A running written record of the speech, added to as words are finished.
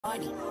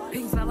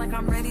Pink felt like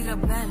I'm ready to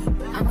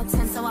bend. I'm a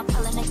 10, so I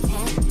pull in a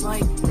 10.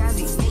 Like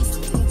Gabby,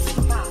 Stacy,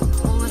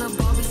 all of the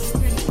Barbies is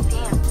pretty.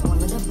 Damn, all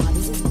of the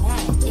Barbies is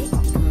bad. It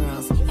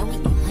girls, and we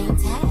can playing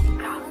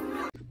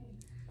tag.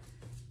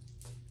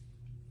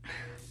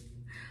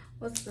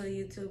 What's good,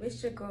 YouTube?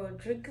 It's your girl,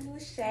 Drinking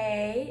with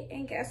Shay.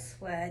 And guess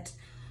what?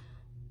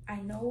 I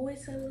know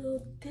it's a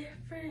little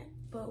different,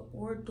 but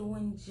we're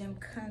doing gym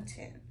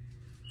content.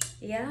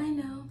 Yeah, I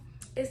know.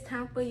 It's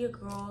time for your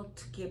girl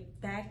to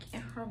get back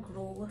in her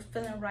groove,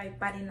 feeling right,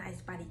 body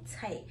nice, body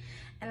tight.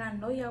 And I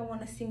know y'all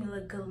want to see me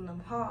look good in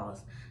them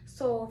hauls.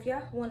 So if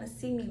y'all want to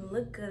see me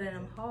look good in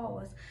them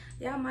hauls,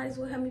 y'all might as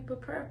well help me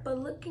prepare for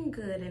looking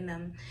good in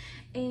them.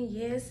 And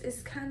yes,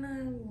 it's kind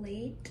of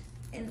late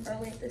and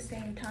early at the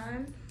same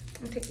time.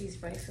 I'm gonna take these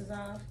braces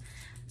off,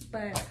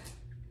 but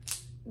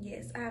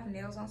yes, I have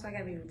nails on, so I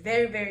gotta be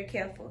very, very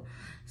careful.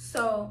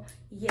 So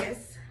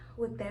yes,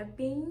 with that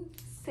being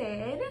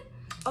said,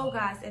 oh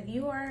guys, if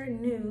you are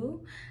new,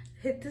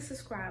 hit the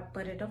subscribe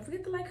button. Don't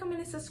forget to like,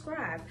 comment, and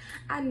subscribe.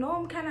 I know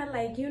I'm kind of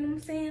like, you know what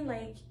I'm saying,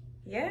 like,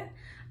 yeah,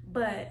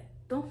 but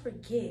don't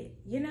forget,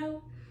 you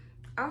know.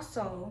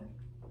 Also,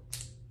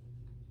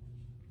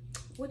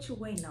 what you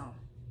waiting on?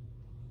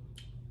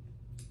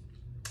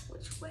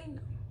 What you waiting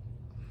on?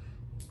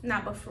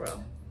 Nah, but for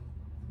real,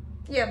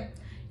 yeah,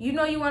 you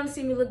know you want to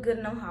see me look good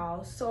in them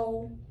hauls,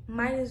 so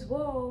might as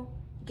well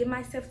get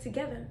myself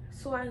together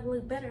so I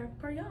look better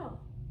for y'all.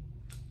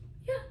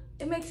 Yeah,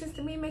 it makes sense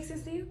to me. It makes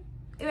sense to you.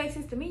 It makes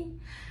sense to me.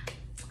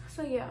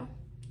 So yeah,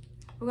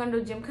 we're gonna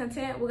do gym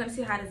content. We're gonna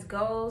see how this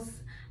goes.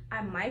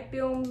 I might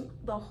film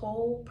the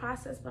whole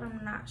process, but I'm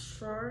not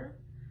sure.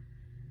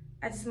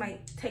 I just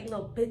might take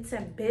little bits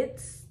and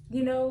bits,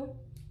 you know.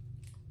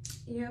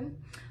 Yeah,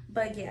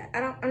 but yeah,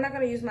 I'm not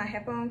gonna use my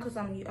headphone because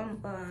I'm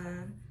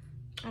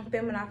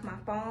filming off my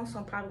phone, so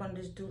I'm probably gonna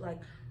just do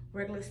like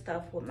regular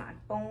stuff with my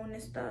phone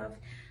and stuff.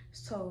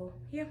 So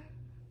yeah,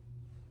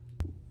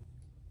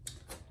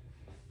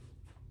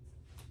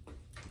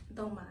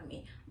 don't mind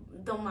me,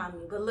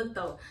 but look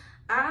though,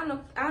 I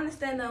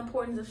understand the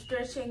importance of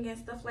stretching and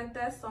stuff like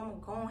that, so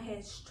I'm gonna go ahead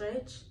and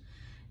stretch.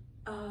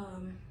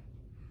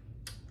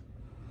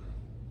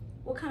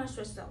 What kind of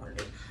stretch do I want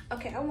to do?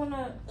 Okay,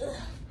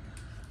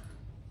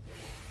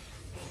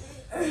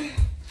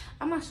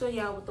 I'm gonna show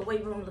y'all what the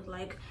weight room look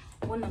like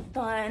when I'm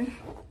done,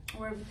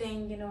 or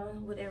everything, you know,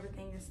 with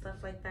everything and stuff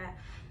like that.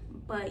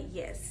 But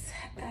yes,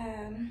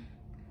 I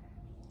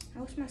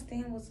wish my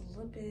stand was a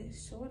little bit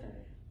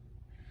shorter.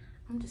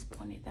 I'm just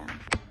putting it down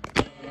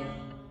like that.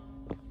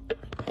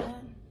 Like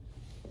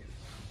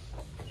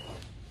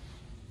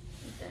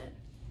that.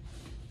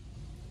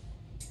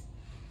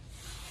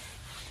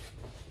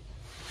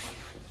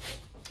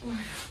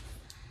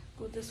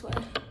 Go this way.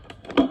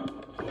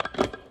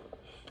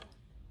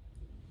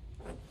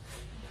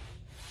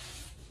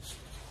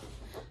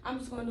 I'm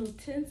just gonna do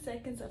 10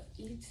 seconds of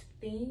each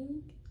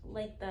thing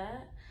like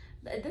that.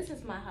 This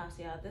is my house,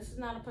 y'all. This is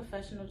not a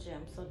professional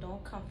gym, so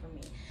don't come for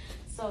me.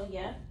 So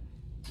yeah,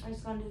 I'm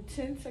just gonna do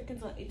 10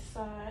 seconds on each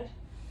side.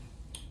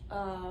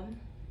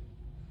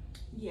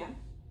 Yeah.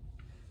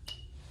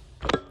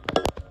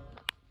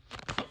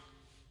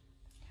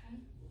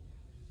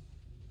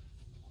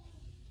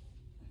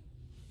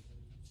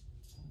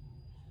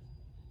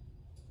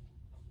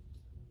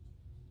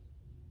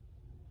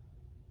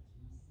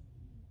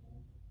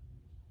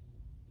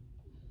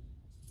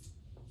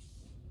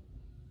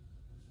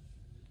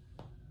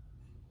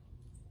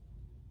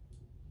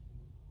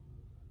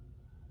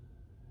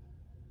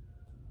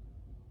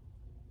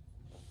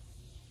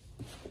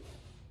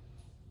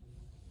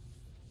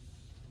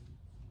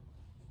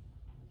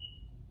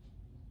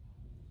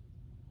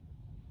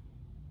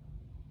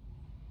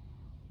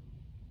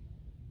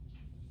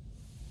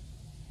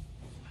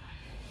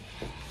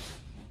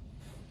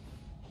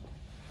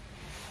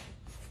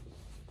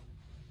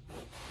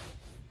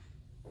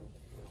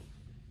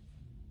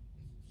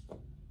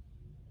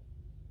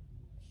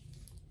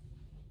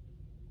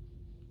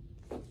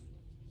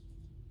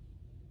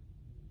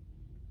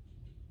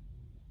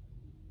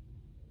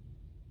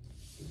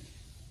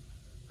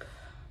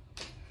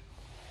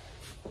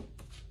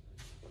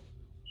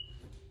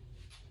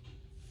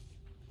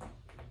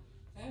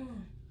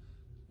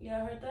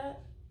 Y'all heard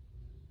that?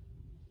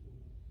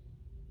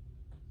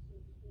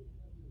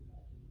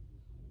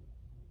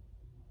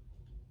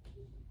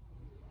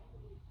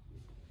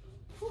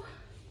 Whew.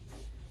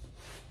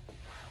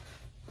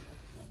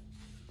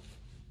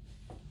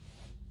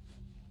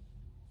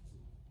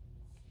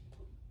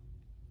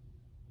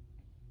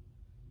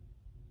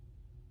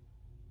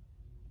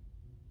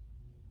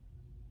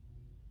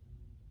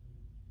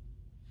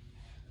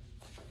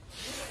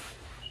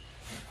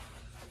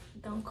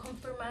 Don't come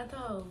for my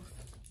toes.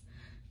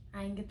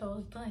 I ain't get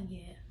those done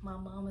yet. My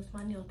mom is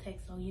my nail tech,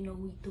 so you know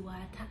we do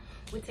our time.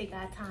 We take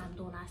our time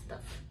doing our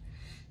stuff.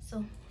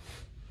 So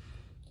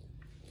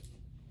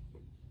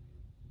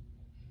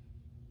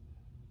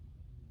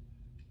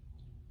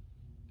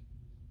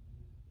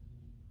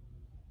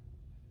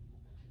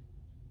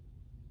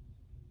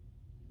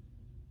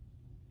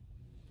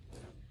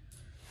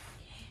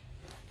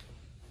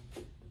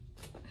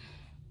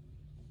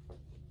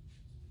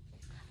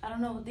I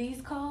don't know what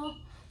these call,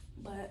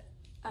 but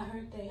I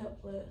heard they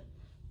help with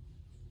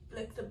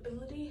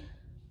flexibility.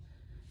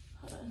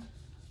 Hold on.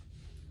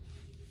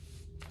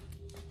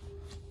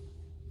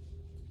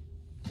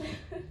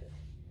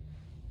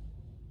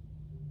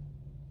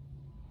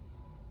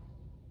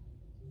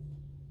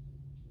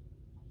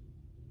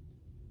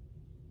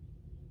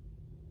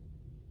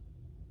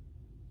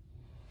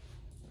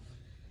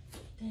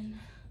 Then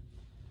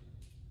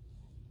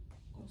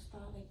I'm gonna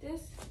start like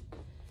this.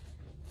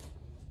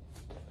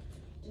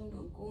 Then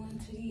we'll go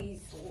into these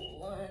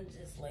ones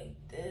just like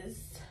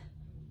this,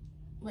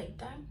 like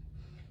that.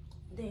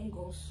 Then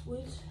go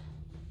switch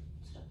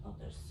to the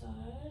other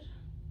side.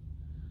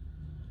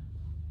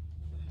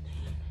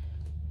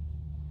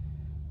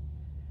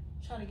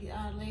 Try to get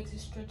our legs as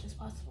stretched as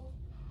possible.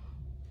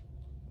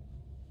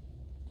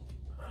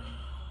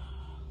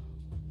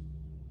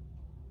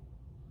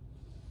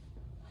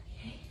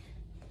 Okay.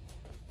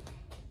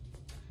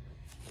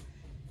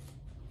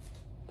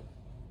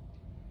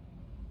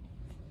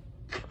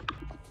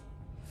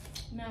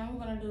 Now I'm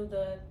gonna do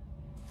the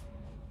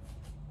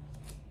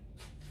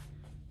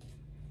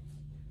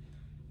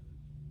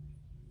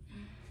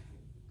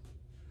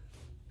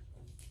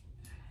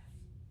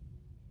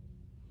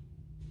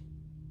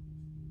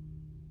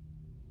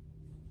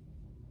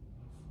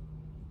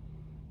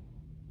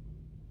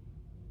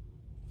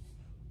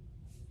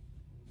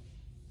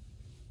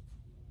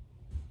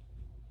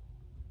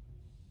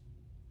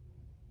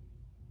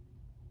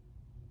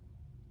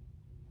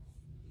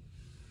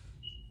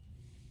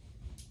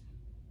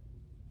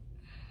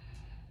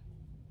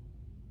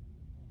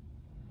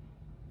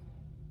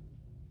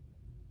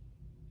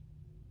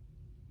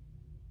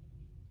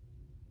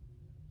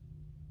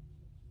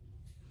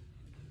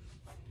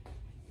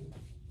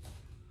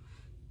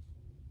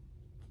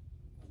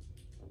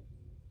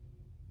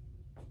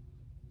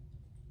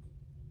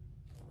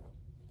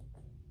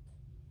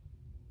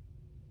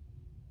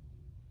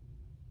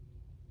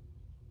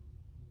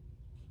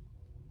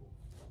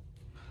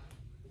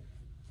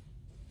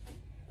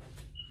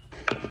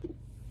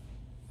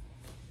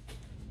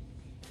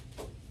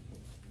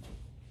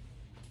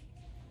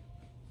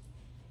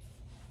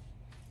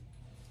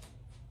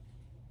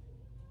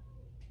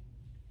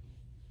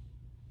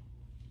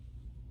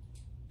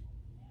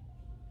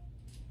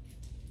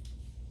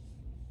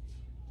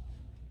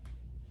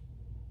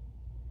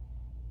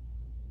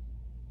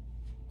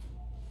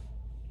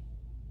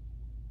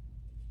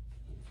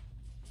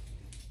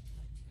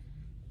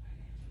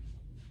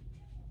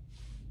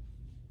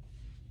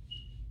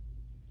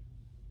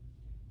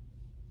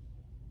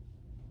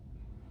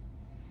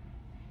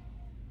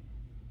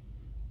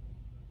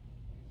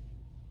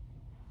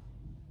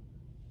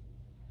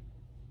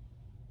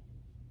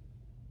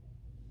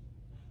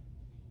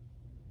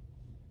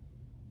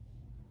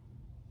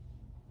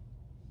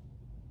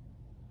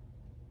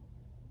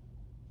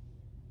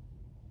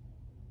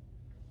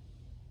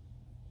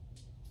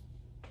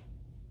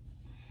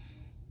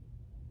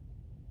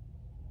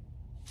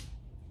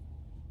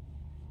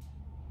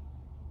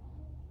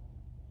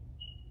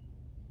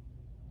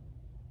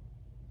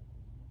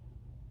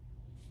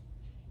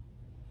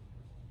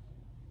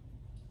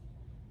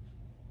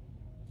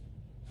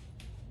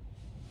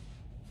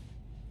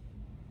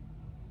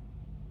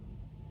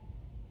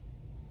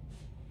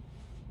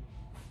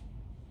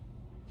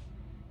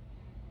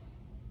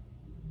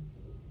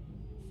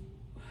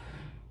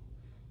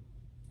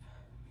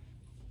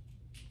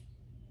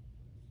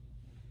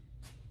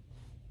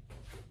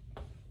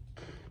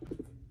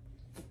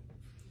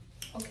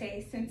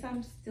okay, since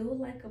I'm still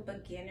like a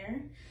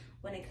beginner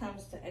when it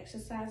comes to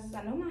exercises,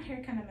 I know my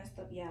hair kind of messed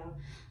up, y'all.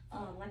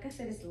 Like I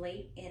said, it's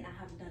late and I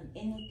haven't done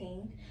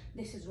anything.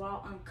 This is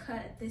raw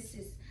uncut. This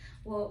is,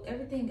 well,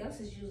 everything else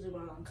is usually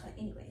raw uncut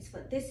anyways,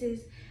 but this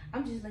is,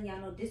 I'm just letting y'all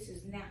know this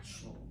is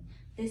natural.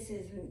 This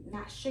is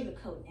not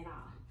sugarcoating at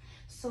all.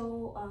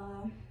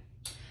 So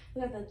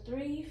we got the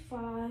 3,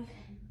 5,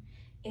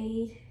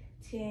 8,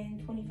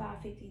 10,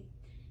 25, 50,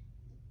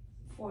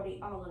 40,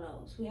 all of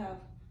those. We have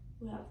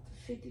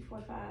 50,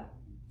 45,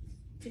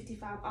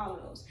 55, all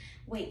of those.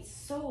 Wait,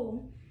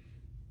 so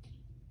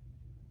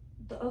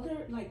the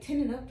other, like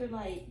 10 and up, they're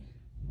like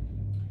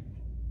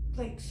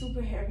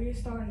super heavy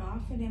starting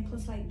off, and then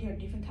plus like they're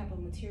different type of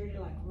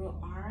material, like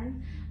real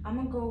iron. I'm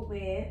gonna go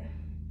with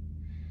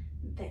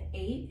the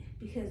 8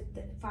 because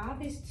the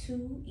 5 is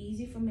too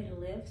easy for me to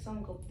lift, so I'm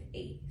gonna go with the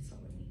 8. So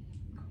let me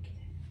go get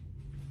that.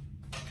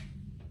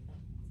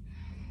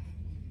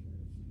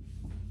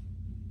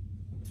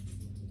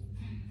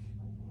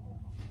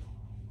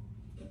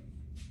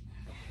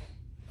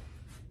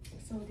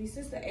 So this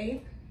is the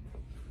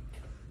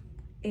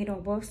 8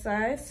 on both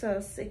sides, so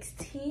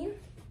 16.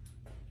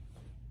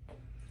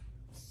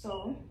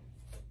 So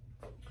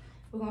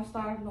we're gonna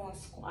start doing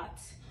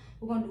squats.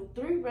 We're gonna do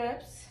 3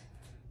 reps.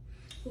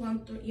 We're gonna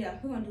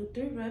do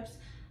 3 reps.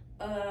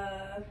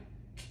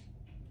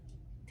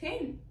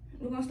 10.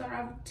 We're gonna start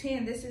off with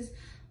 10. This is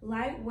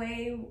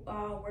lightweight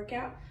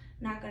workout.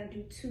 Not gonna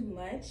do too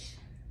much.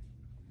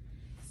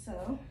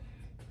 So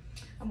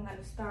I'm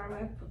gonna start.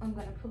 I'm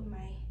gonna put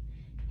my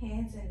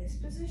hands in this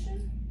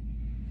position,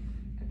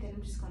 and then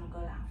I'm just gonna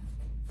go down.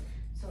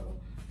 So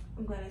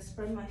I'm gonna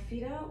spread my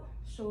feet out,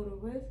 shoulder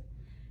width,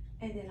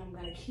 and then I'm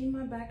gonna keep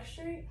my back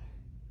straight.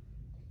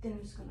 Then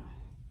I'm just gonna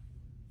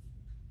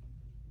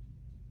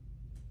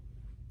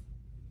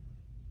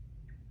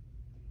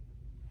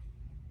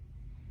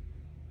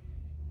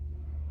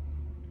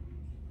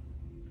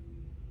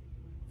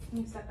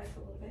step back a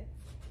little bit.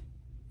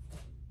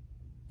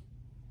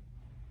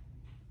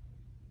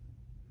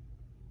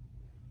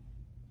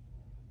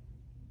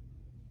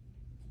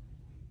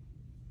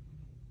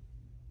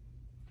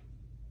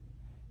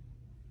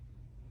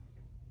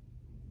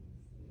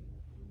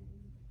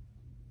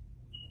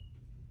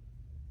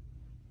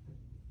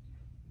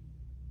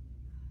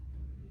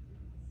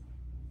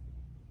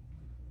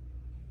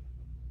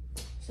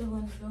 So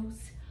we're gonna do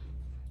those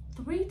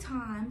 3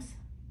 times,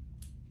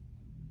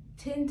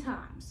 10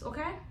 times,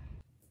 okay?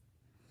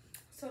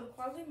 So the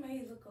quality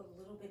may look a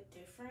little bit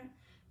different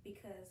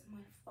because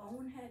my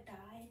phone had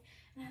died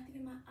and I have to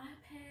get my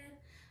iPad.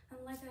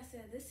 And like I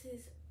said, this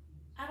is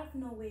out of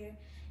nowhere.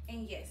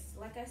 And yes,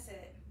 like I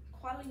said,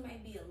 quality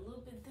might be a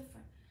little bit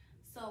different.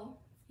 So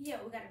yeah,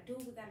 we gotta do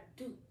what we gotta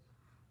do.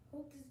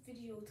 Hope this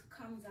video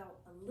comes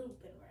out a little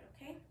bit right,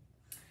 okay?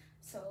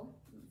 So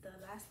the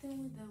last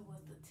thing we did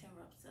was the 10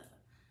 reps of,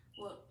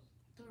 well,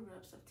 3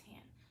 reps of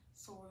 10.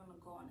 So we're gonna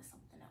go on to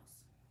something else.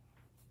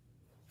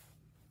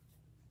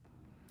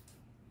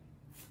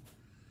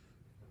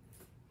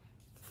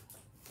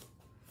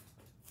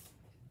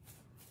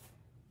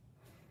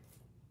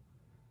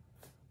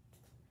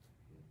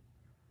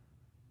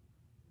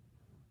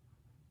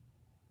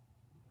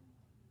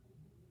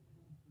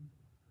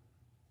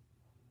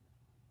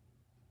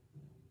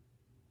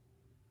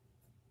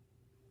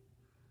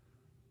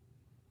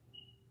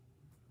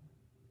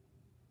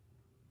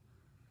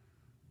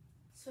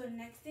 So the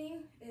next thing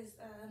is,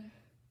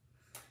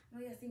 oh,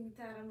 you guys see me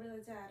tired, I'm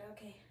really tired,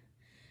 okay.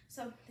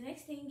 So the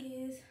next thing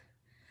is,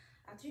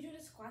 after you do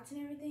the squats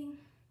and everything,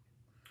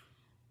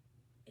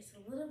 it's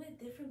a little bit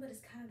different, but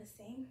it's kind of the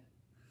same.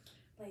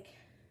 Like,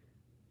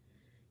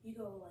 you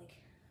go like,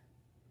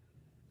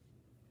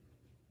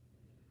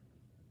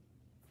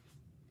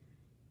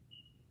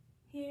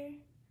 here,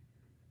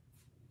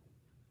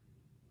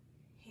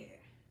 here,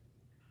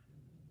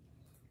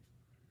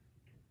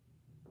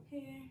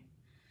 here.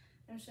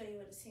 I'm gonna show you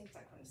what it seems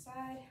like from the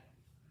side.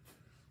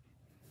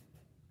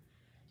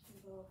 You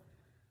go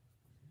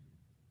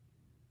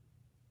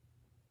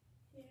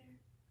here.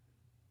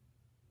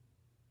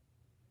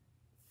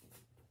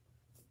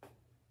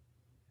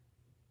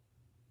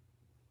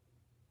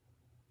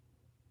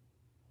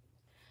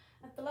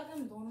 I feel like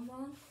I'm doing them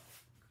wrong,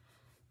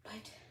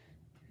 but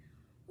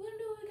we're gonna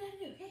do what we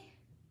gotta do, okay?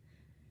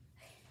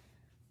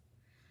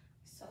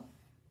 So,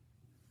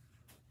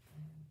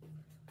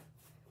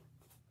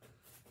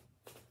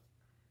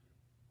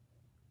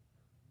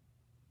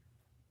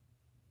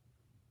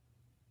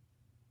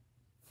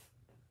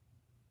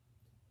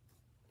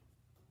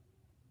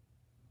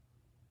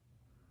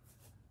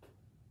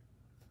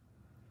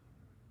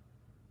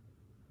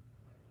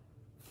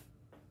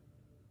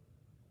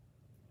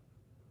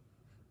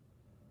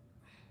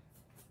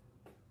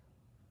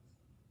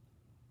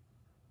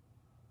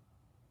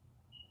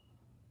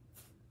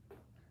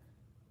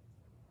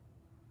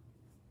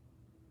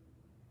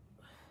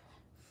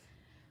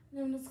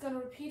 then I'm just gonna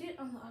repeat it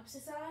on the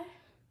opposite side.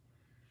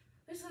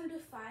 We're just gonna do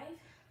 5.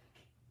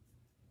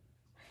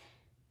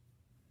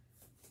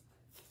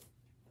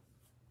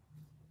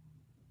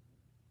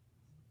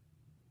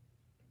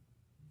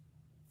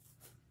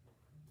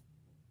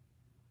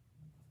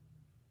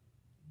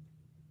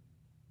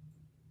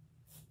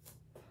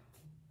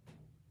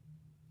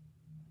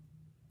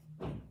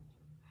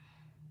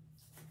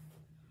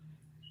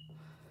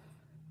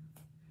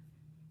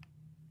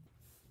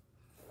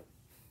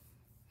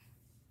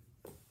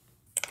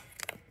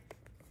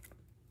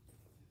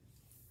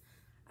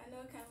 I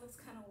know it kind of looks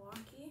kind of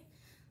wonky,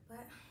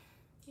 but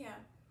yeah,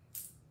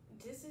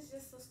 this is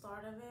just the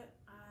start of it.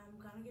 I'm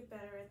gonna get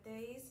better at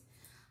these.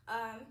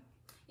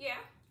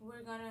 Yeah,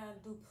 we're gonna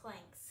do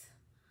planks.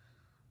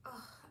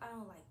 Oh, I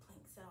don't like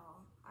planks at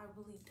all. I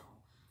really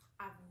don't.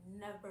 I've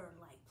never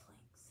liked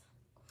planks.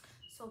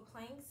 So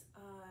planks,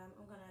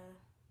 I'm gonna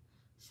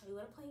show you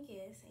what a plank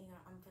is, and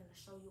I'm gonna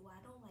show you why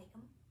I don't like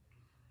them.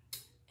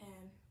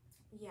 And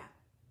yeah,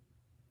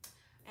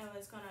 and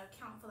it's gonna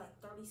count for like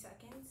 30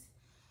 seconds.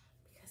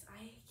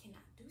 I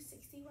cannot do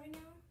 60 right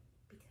now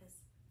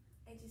because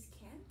I just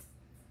can't,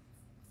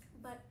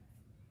 but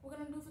we're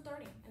gonna do for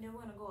 30 and then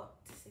we're gonna go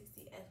up to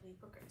 60 as we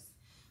progress.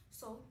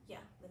 So yeah,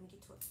 let me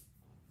get to it.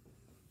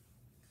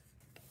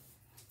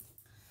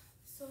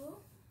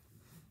 So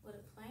with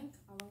a plank,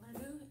 all I'm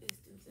gonna do is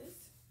do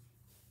this,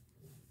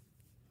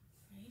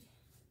 right?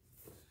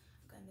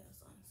 I've got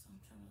nails on, so I'm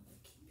trying to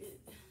like keep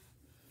it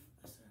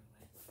a certain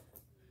way.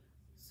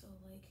 So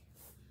like,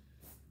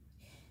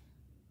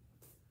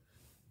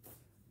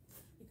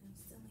 you're gonna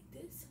stand like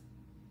this.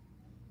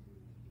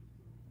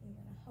 You're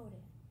gonna hold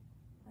it,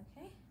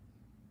 okay?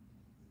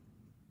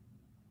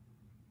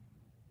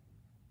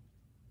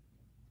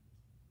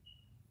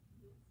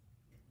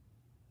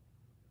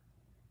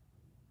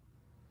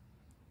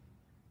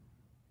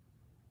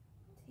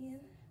 11,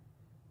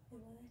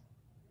 12,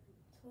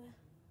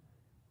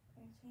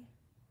 13,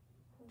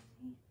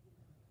 14,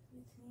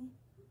 15,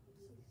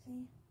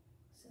 16,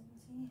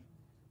 17,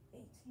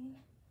 18,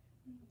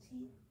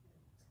 19,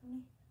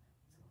 20,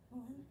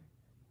 21,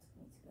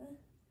 22,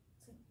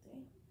 23,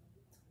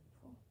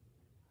 24,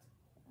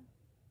 25,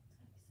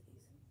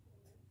 26,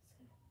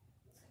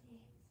 27,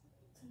 28,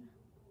 29,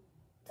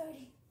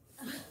 30.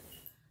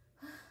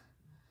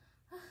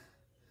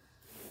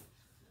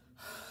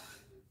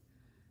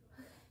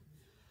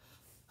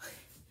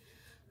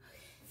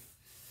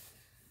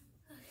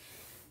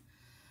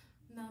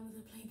 Now that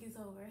the plank is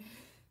over,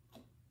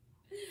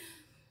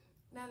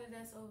 now that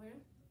that's over,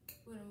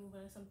 we're gonna move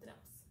on to something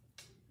else.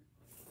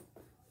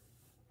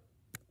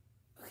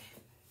 Okay,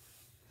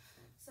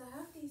 so I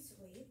have these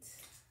weights.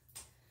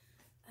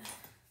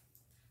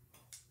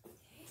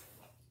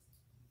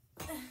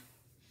 Okay,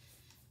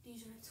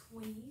 these are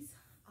 20s.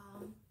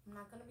 I'm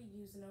not gonna be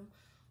using them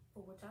for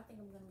what y'all think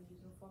I'm gonna be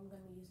using them for. I'm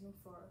gonna be using them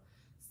for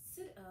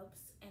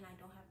sit-ups, and I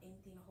don't have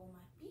anything to hold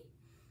my feet,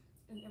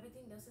 and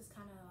everything else is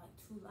kind of like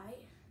too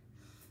light.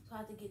 So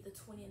I have to get the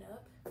 20 and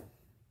up to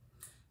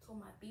hold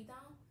my feet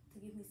down to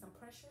give me some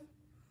pressure.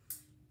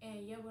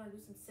 And yeah, we're gonna do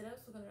some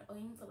sit-ups. We're gonna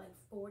aim for like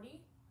 40,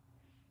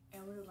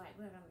 and we're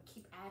gonna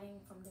keep adding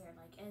from there,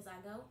 like as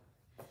I go.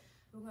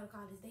 We're gonna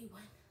call this day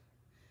 1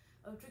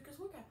 of Drinker's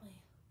workout plan.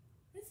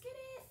 Let's get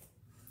it.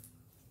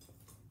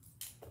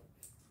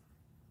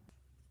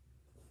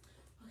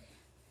 Okay,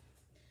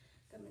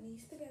 got my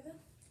knees together.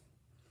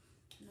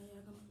 Now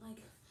y'all gonna be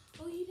like,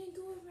 oh, you didn't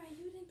do it right.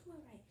 You didn't do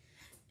it right.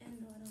 And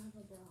no, I don't have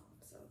a bra on,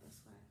 so that's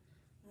why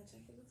my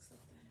jacket looks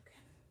like that. Okay.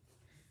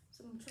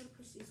 So I'm gonna try to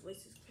push these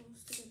weights as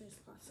close together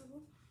as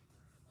possible.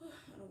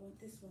 I don't want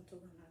this one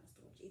to run out of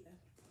storage either.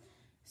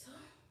 So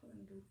we're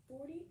gonna do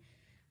 40.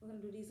 We're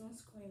gonna do these on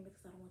screen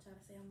because I don't want y'all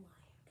to say I'm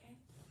lying, okay?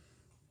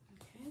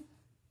 Okay.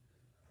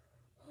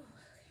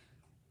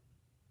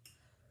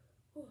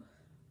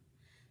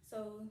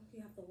 So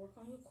you have to work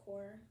on your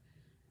core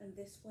and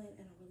discipline,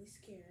 and I'm really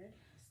scared.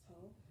 So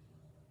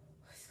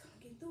let's go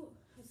get through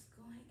it. Let's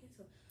go ahead and get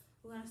to it.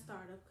 We're gonna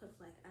start up because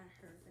like I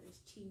heard that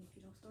it's cheating if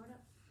you don't start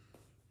up.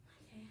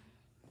 Okay.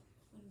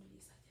 I'm gonna do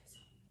these like this.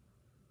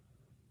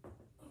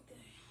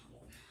 Okay, hold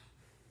on.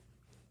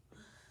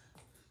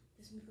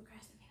 This is me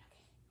procrastinating,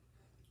 okay.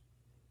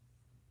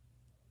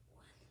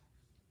 1,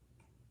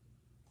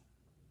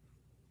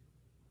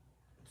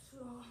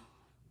 2,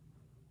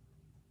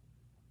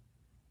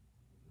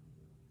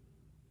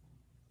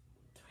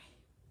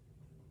 3,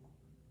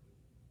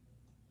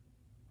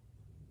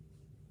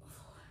 4,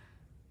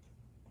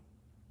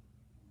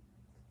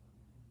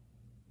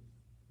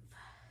 5,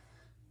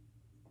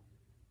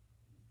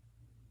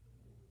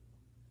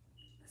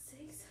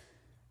 6,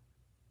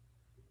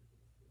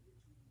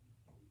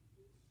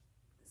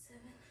 7,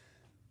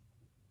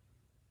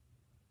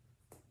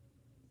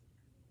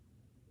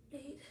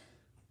 8,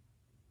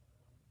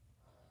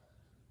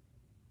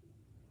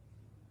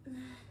 9,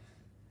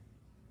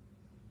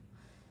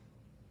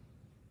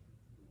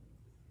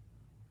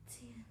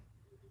 10,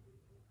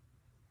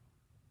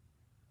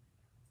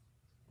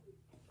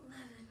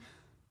 11,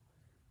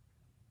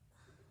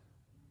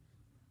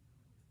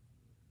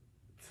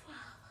 12.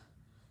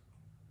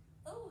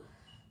 Oh.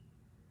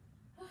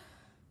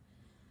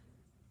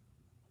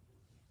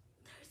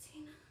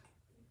 13.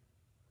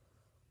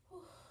 Oh.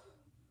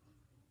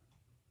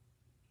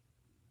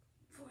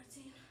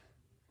 14.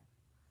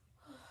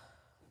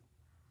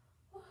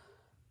 Oh.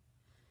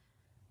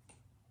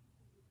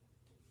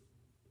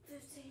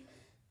 15.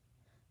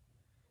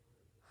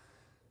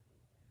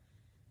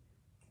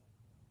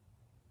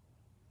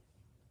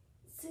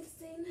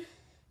 16.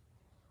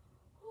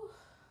 Oh.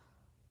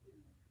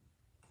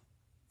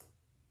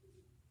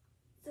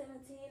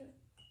 17.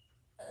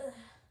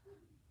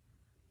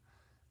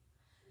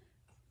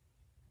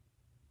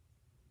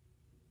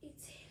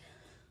 18.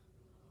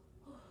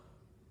 Oh.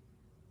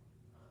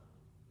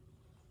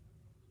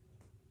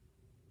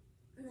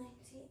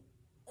 19.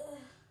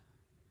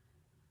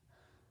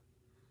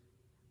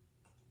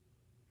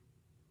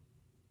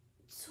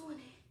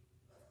 20.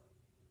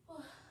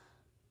 Oh.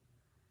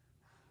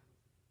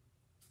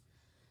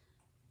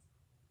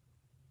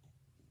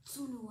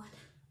 21.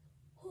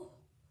 Oh.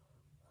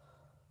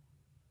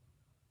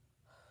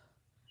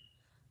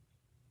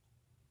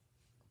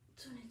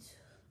 22.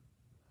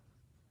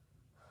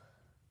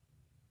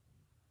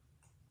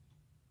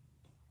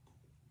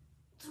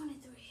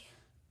 23.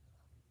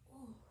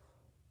 Oh.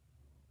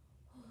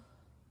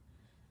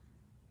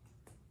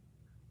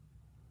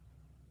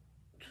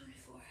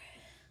 24.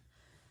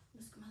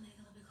 Let's get my leg a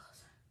little bit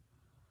closer.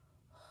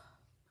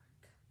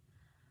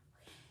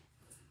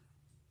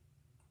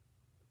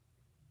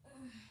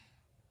 Okay.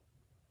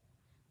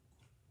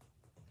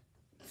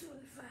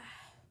 25.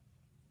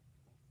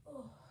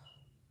 Oh.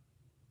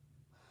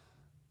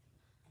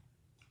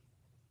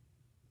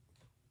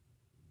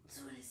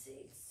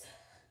 26.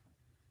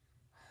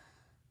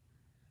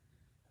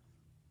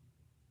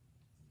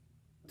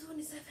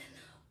 27.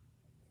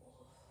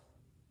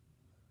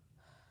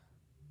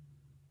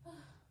 Oh.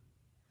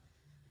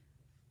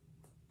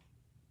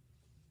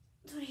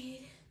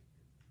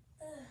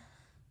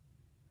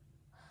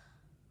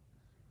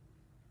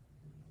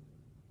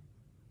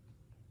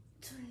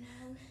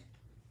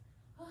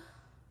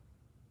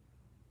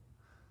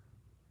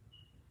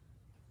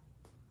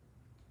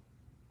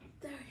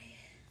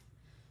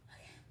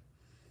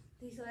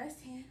 These last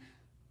 10.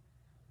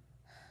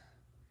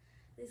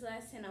 These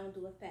last 10, I'm gonna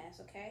do it fast,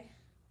 okay?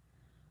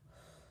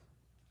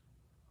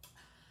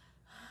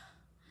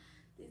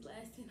 These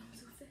last 10, I'm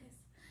gonna do it fast.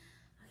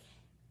 Okay.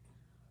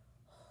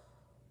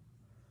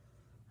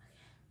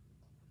 Okay.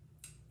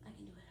 I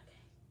can do it, okay?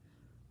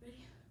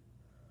 Ready?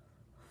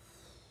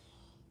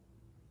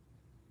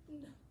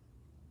 No.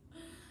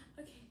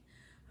 Okay.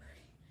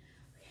 Ready?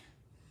 Okay. Okay. Okay.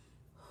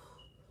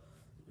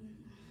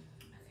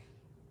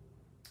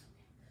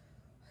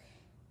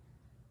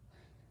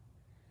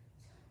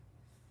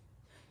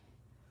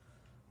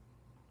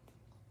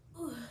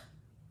 Ooh.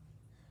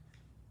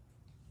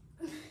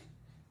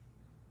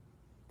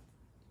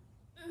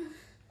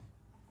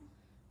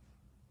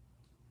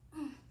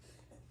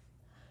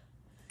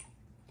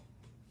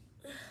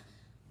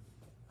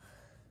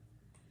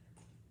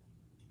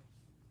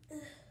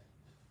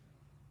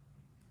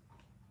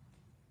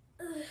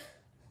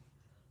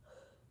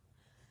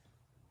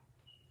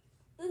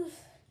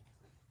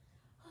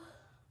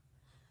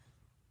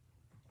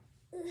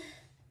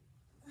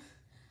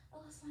 I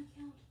lost my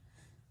count.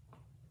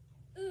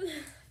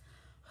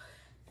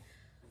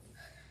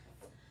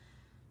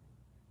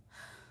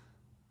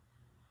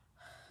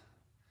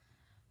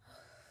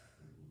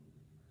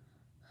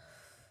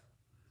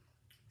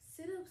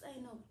 Sit-ups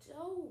ain't no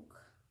joke.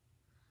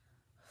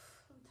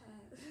 I'm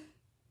tired.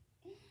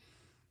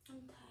 I'm tired.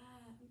 I'm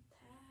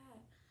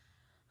tired.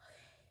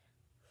 Okay.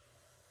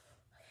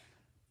 Okay.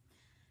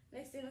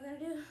 Next thing we're gonna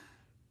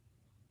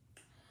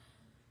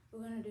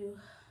do,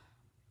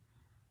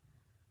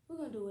 we're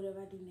gonna do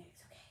whatever I do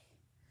next, okay?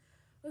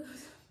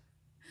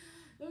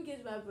 Let me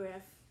get my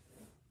breath.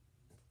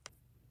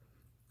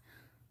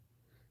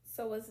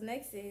 So what's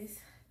next is,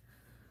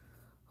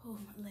 oh,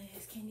 my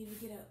legs can't even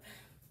get up.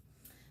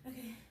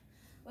 Okay,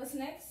 what's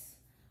next?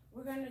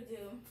 We're gonna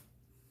do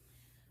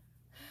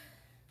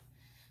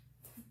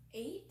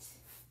 8,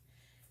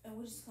 and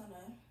we're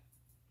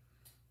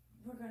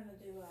gonna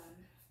do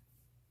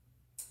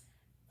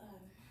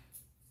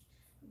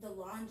the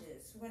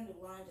lunges. We're gonna do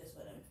lunges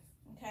with them,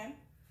 okay?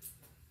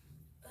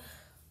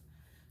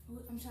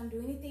 I'm trying to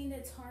do anything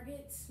that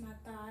targets my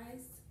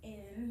thighs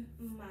and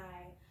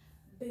my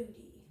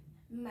booty,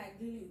 my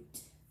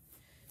glute.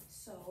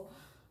 So,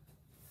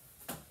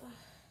 I'm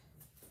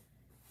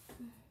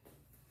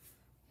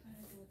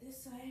gonna do it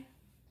this way.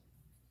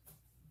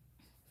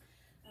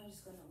 I'm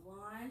just gonna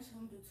lunge.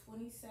 I'm gonna do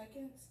 20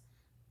 seconds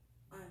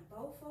on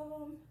both of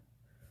them.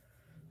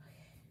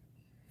 Okay.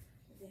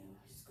 And then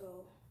I'll just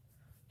go,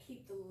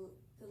 keep the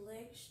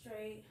leg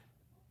straight,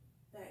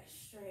 back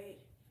straight,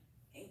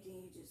 and then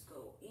you just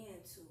go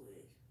into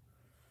it.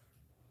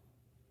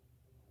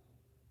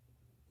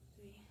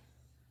 3,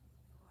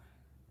 4,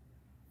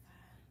 5,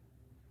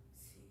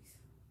 6,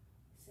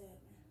 7,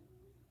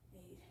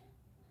 8,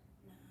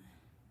 9,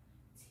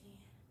 10,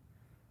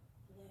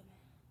 11,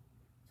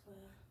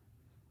 12,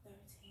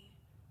 13,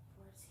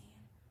 14,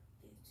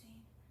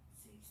 15,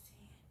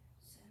 16,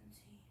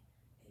 17,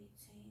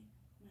 18,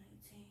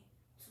 19,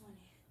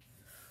 20.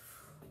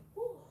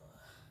 Whew.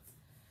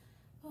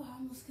 Oh,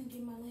 I almost couldn't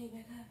get my leg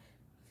back up.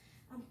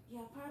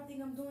 Y'all probably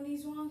think I'm doing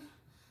these wrong,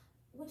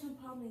 which I'm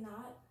probably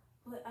not,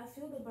 but I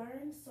feel the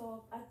burn,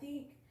 so I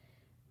think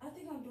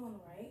I'm doing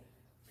it right.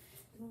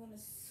 Then we're gonna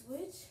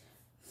switch,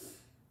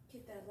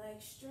 get that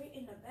leg straight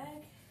in the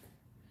back.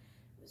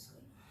 Just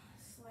gonna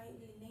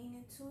slightly lean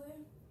into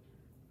it.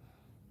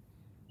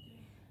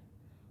 3,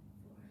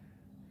 4,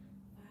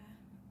 5,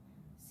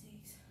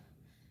 6,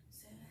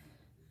 7,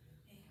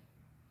 8,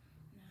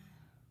 9,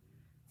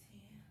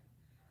 10,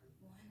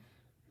 1,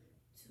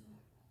 2,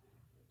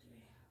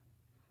 3,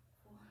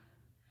 4,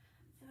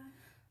 5,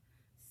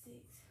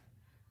 6,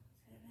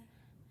 7,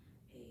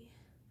 8,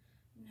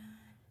 9,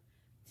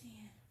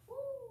 10. Woo!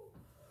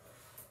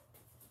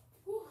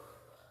 Woo!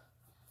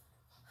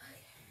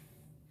 Okay.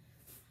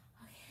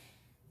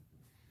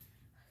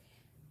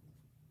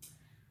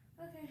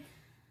 Okay.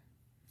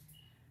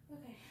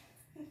 Okay.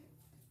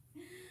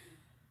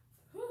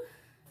 Whew.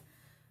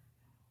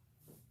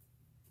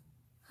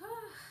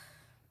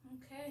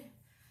 Okay.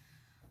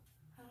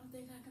 I don't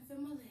think I can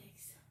feel my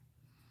legs.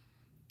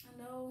 I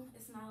know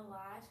it's not a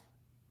lot,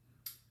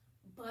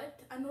 but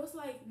I know it's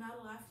like not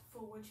a lot for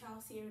what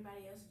y'all see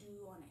everybody else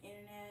do on the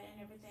internet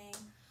and everything.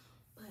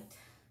 But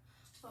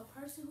for a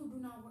person who do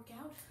not work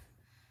out,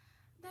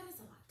 that is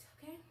a lot,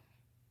 okay?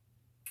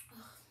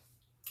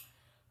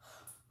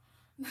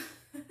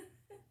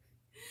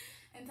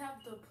 And to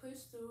have to push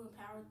through and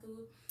power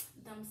through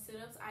them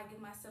sit-ups, I give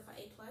myself an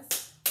A+.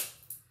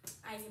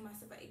 I give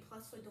myself an A+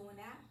 for doing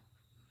that.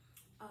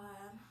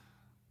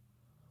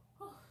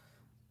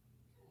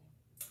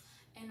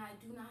 And I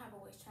do not have a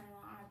waist trainer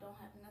on. I don't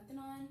have nothing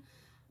on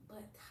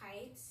but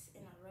tights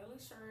and a regular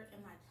shirt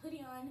and my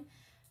hoodie on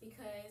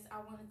because I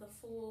wanted the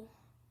full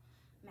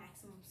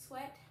maximum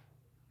sweat.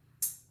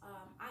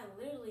 I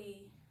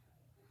literally,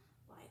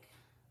 like,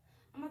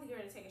 I'm about to get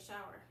ready to take a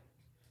shower.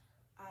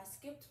 I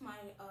skipped my,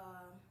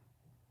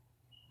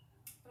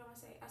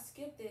 I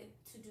skipped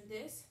it to do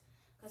this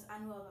because I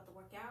knew I was about to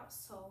work out.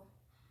 So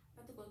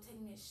I'm about to go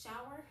take me a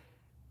shower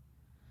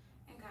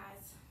And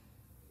guys,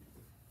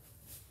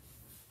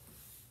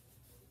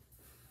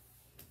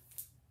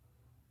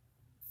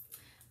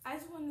 I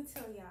just want to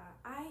tell y'all,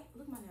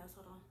 look at my nails,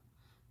 hold on.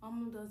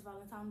 Mama does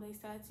Valentine's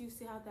Day stats. You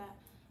see how that,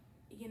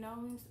 you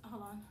know,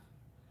 hold on.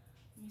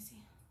 Let me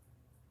see.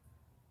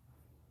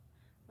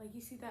 Like,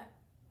 you see that,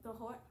 the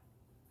heart?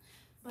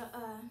 But,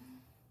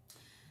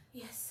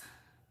 yes.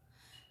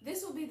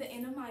 This will be the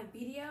end of my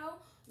video.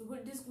 We're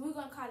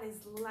gonna call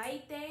this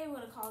light day. We're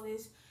gonna call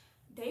this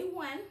day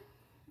 1,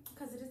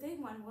 because it is day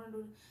 1. We're gonna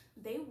do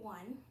day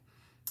 1.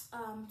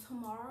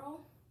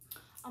 Tomorrow,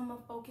 I'm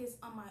gonna focus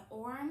on my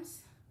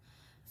arms.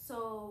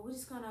 So we're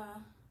just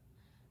gonna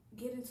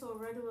get into a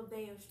regular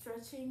day of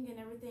stretching and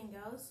everything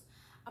else.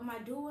 I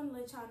do want to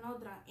let y'all know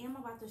that I am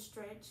about to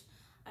stretch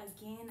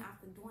again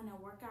after doing that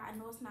workout. I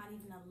know it's not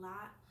even a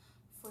lot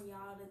for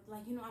y'all to,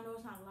 like, you know, I know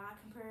it's not a lot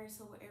compared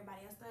to what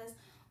everybody else does,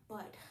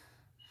 but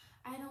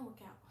I don't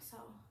work out, so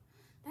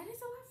that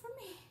is a lot for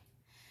me.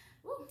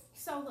 Woo.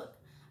 So look,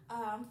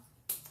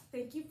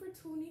 thank you for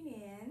tuning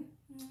in.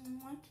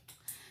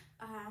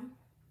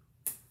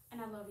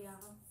 And I love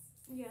y'all.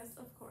 Yes,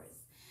 of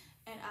course.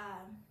 And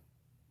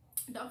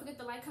don't forget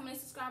to like, comment,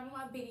 and subscribe on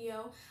my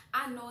video.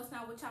 I know it's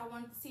not what y'all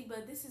wanted to see,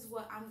 but this is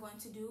what I'm going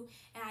to do.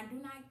 And I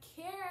do not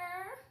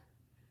care.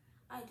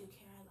 I do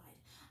care, I lied.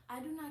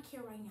 I do not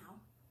care right now,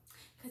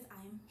 because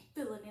I'm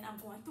feeling it. I'm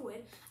going through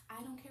it.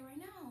 I don't care right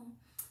now.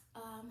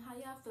 How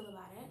y'all feel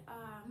about it?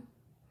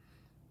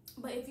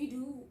 But if you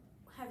do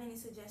have any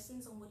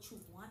suggestions on what you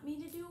want me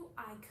to do,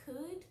 I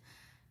could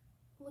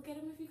look at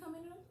them if you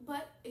comment them.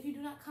 But if you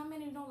do not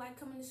comment and don't like,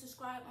 comment, and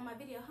subscribe on my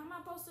video, how am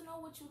I supposed to know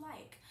what you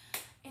like?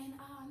 And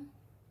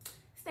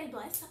stay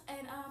blessed.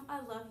 And I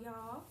love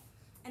y'all.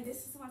 And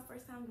this is my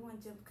first time doing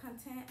gym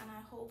content, and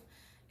I hope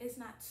it's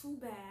not too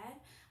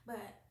bad,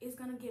 but it's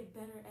gonna get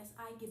better as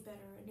I get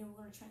better, and then we're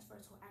gonna transfer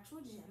to an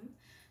actual gym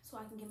so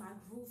I can get my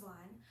groove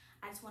on.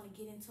 I just want to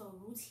get into a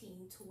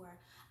routine to where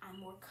I'm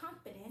more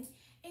confident.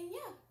 And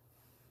yeah,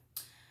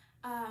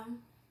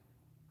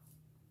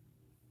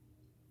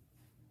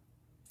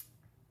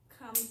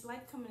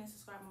 like, comment, and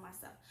subscribe on my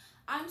stuff.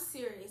 I'm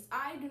serious.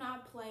 I do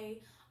not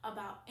play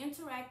about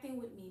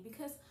interacting with me,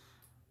 because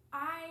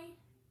I'm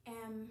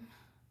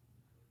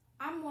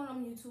one of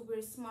them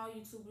YouTubers, small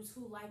YouTubers,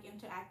 who like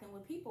interacting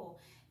with people.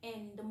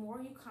 And the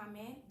more you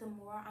comment, the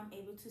more I'm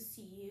able to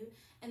see you,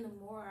 and the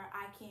more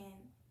I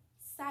can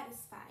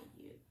satisfy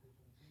you.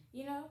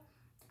 You know,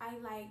 I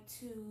like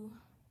to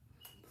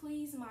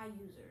please my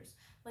users.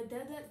 Like,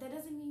 that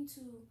doesn't mean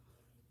to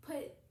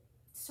put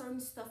certain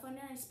stuff on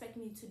there and expect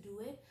me to do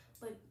it,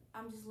 but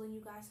I'm just letting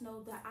you guys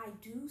know that I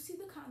do see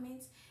the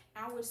comments,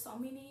 and with so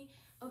many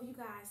of you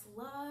guys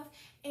love,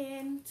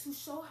 and to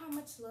show how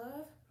much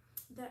love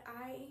that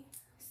I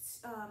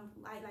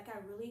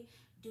really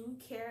do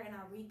care, and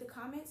I read the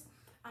comments,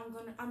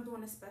 I'm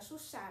doing a special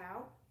shout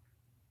out.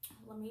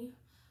 Let me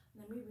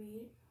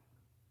read.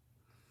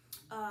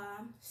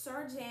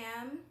 Sir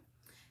Jam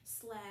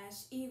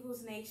 /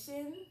 Eagles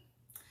Nation.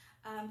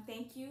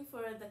 Thank you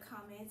for the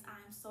comments.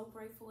 I'm so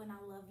grateful, and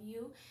I love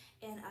you.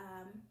 And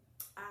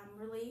I'm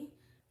really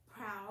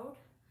proud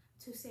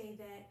to say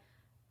that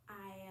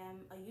I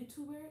am a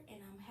YouTuber,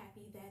 and I'm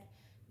happy that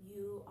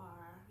you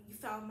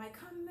found my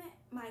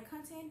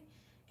content,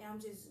 and I'm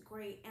just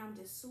great, and I'm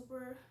just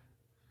super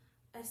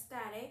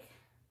ecstatic.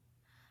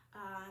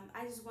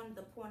 I just wanted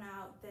to point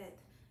out that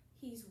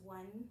he's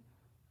one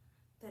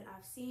that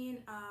I've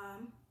seen.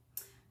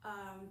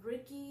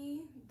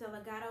 Ricky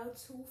Delegado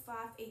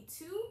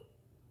 2582.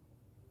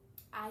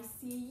 I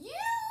see you.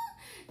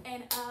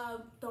 And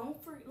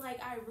don't forget, like,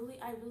 I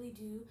really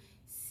do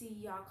see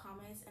y'all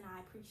comments, and I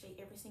appreciate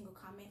every single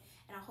comment,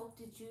 and I hope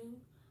that you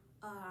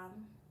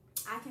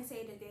I can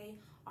say that they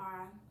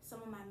are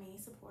some of my main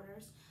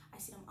supporters. I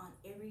see them on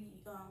every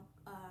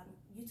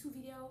YouTube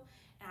video,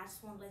 and I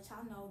just want to let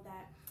y'all know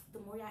that the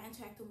more y'all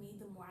interact with me,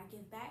 the more I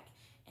give back,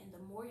 and the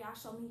more y'all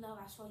show me love,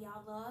 I show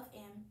y'all love.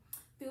 And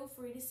feel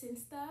free to send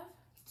stuff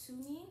to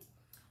me,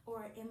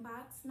 or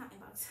not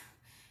inbox.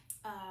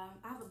 I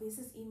have a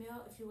business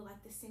email. If you would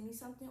like to send me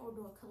something or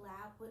do a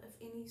collab of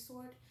any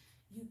sort,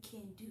 you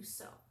can do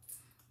so.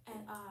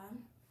 And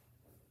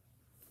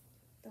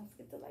don't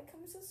forget to like,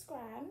 comment,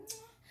 subscribe.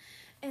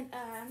 And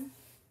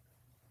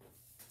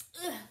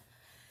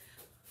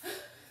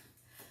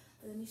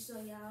let me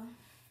show y'all,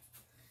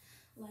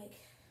 my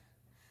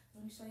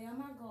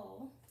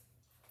goal.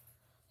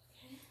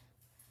 Okay.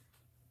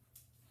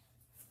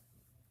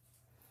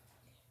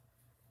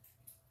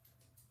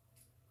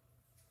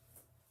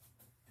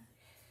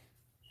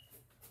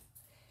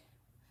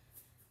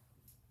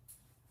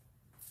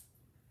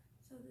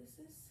 So this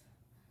is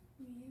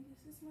me,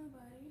 this is my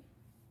body.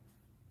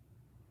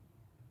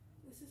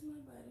 This is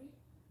my body.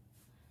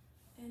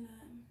 And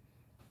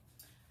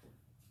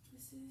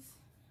this is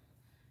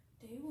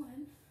day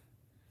 1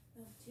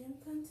 of gym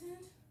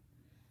content.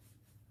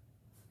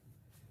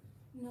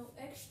 No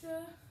extra.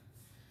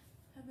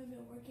 Haven't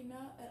been working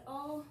out at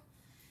all.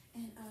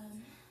 And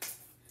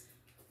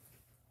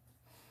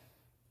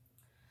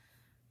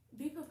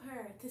be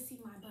prepared to see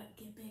my butt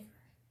get bigger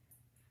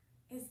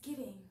is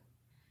Gettng.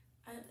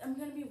 I'm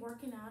gonna be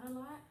working out a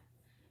lot,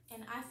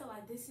 and I feel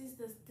like this is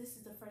the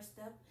first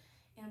step,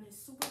 and I'm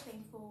just super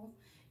thankful,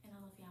 and I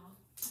love y'all.